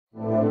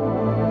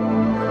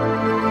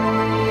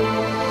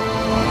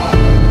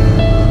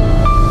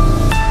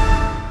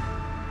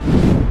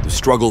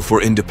struggle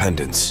for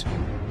independence.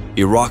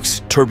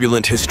 Iraq's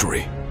turbulent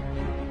history.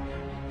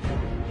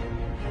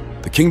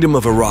 The Kingdom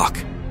of Iraq,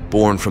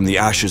 born from the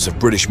ashes of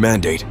British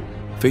Mandate,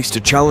 faced a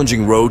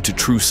challenging road to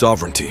true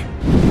sovereignty.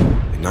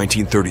 In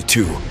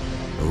 1932,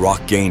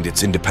 Iraq gained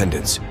its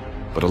independence,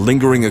 but a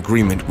lingering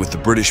agreement with the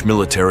British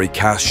military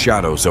cast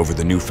shadows over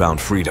the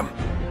newfound freedom.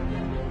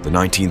 The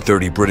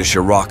 1930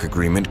 British-Iraq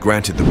Agreement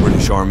granted the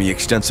British Army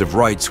extensive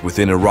rights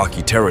within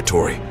Iraqi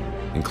territory,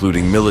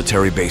 including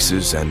military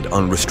bases and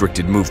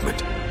unrestricted movement.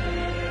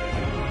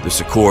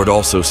 This accord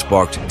also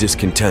sparked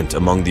discontent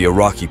among the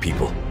Iraqi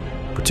people,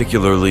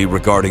 particularly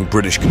regarding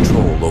British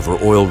control over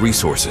oil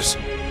resources.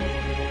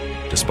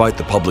 Despite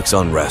the public's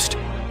unrest,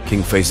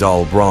 King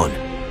Faisal Bran,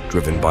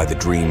 driven by the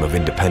dream of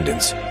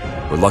independence,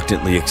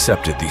 reluctantly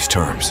accepted these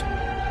terms.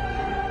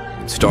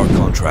 In stark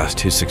contrast,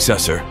 his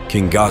successor,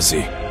 King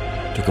Ghazi,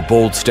 took a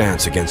bold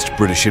stance against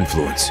British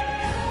influence,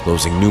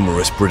 closing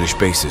numerous British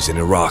bases in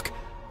Iraq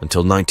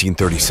until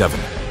 1937.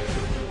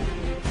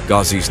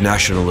 Ghazi's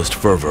nationalist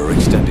fervor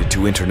extended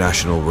to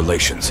international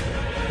relations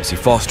as he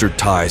fostered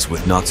ties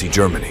with Nazi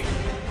Germany.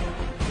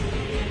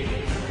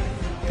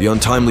 The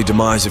untimely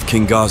demise of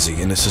King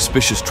Ghazi in a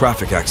suspicious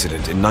traffic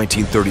accident in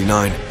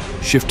 1939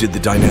 shifted the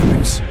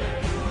dynamics.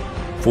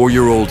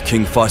 4-year-old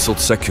King Faisal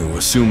II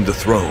assumed the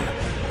throne,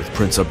 with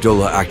Prince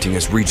Abdullah acting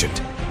as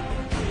regent.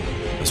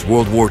 As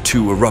World War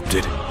II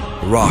erupted,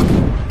 Iraq,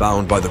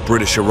 bound by the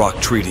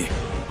British-Iraq Treaty,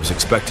 was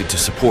expected to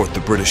support the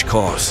British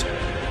cause.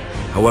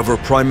 However,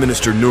 Prime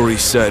Minister Nuri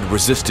Said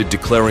resisted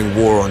declaring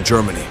war on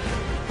Germany,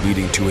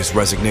 leading to his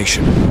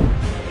resignation.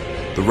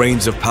 The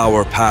reins of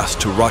power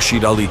passed to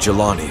Rashid Ali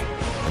Jalani,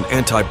 an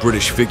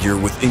anti-British figure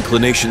with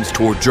inclinations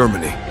toward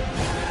Germany.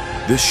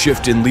 This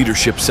shift in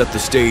leadership set the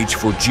stage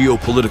for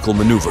geopolitical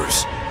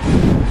maneuvers.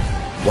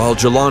 While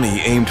Jalani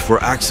aimed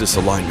for Axis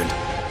alignment,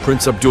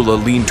 Prince Abdullah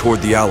leaned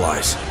toward the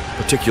Allies,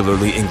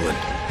 particularly England.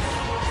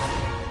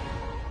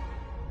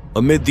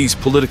 Amid these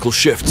political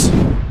shifts,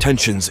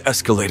 tensions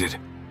escalated.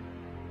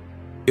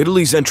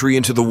 Italy's entry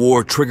into the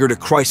war triggered a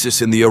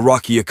crisis in the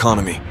Iraqi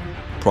economy,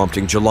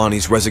 prompting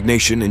Jalani's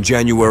resignation in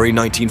January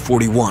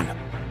 1941.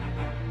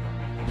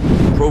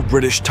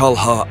 Pro-British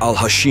Talha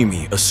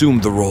al-Hashimi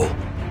assumed the role,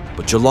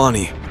 but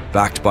Jalani,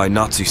 backed by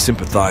Nazi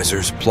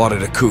sympathizers,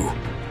 plotted a coup.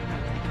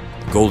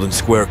 The Golden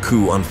Square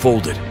coup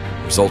unfolded,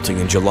 resulting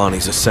in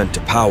Jalani's ascent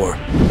to power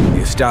and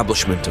the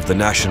establishment of the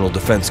National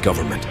Defense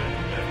Government.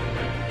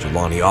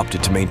 Jalani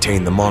opted to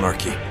maintain the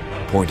monarchy,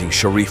 appointing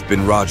Sharif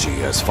bin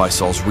Raji as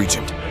Faisal's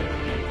regent.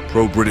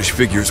 Pro-British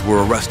figures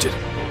were arrested.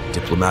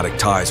 Diplomatic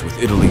ties with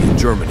Italy and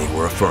Germany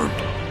were affirmed.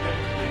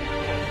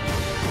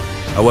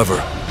 However,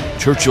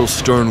 Churchill's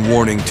stern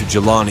warning to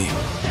Jalani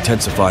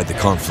intensified the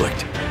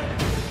conflict.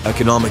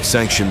 Economic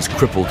sanctions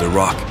crippled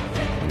Iraq,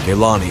 and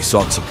Jalani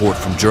sought support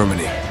from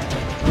Germany.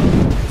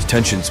 As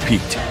tensions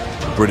peaked,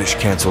 the British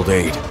cancelled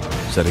aid,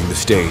 setting the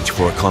stage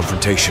for a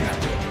confrontation.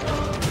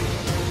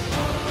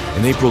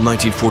 In April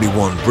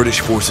 1941, British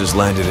forces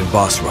landed in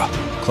Basra,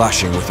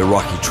 clashing with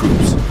Iraqi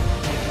troops.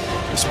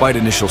 Despite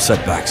initial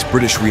setbacks,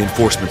 British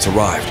reinforcements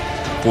arrived,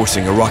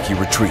 forcing Iraqi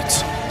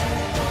retreats.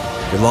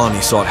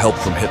 Jalani sought help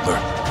from Hitler,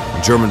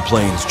 and German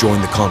planes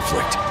joined the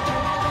conflict.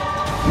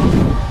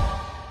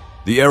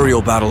 The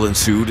aerial battle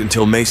ensued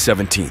until May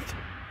 17th,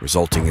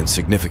 resulting in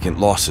significant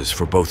losses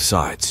for both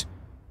sides.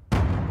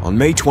 On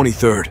May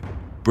 23rd,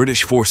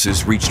 British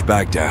forces reached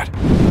Baghdad,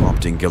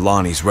 prompting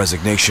Jalani's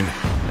resignation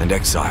and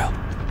exile.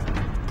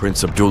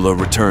 Prince Abdullah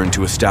returned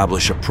to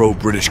establish a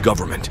pro-British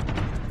government.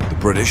 The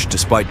British,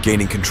 despite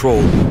gaining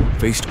control,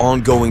 faced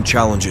ongoing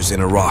challenges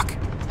in Iraq.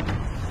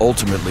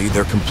 Ultimately,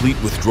 their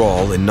complete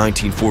withdrawal in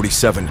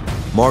 1947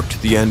 marked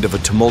the end of a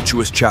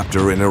tumultuous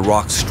chapter in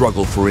Iraq's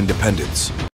struggle for independence.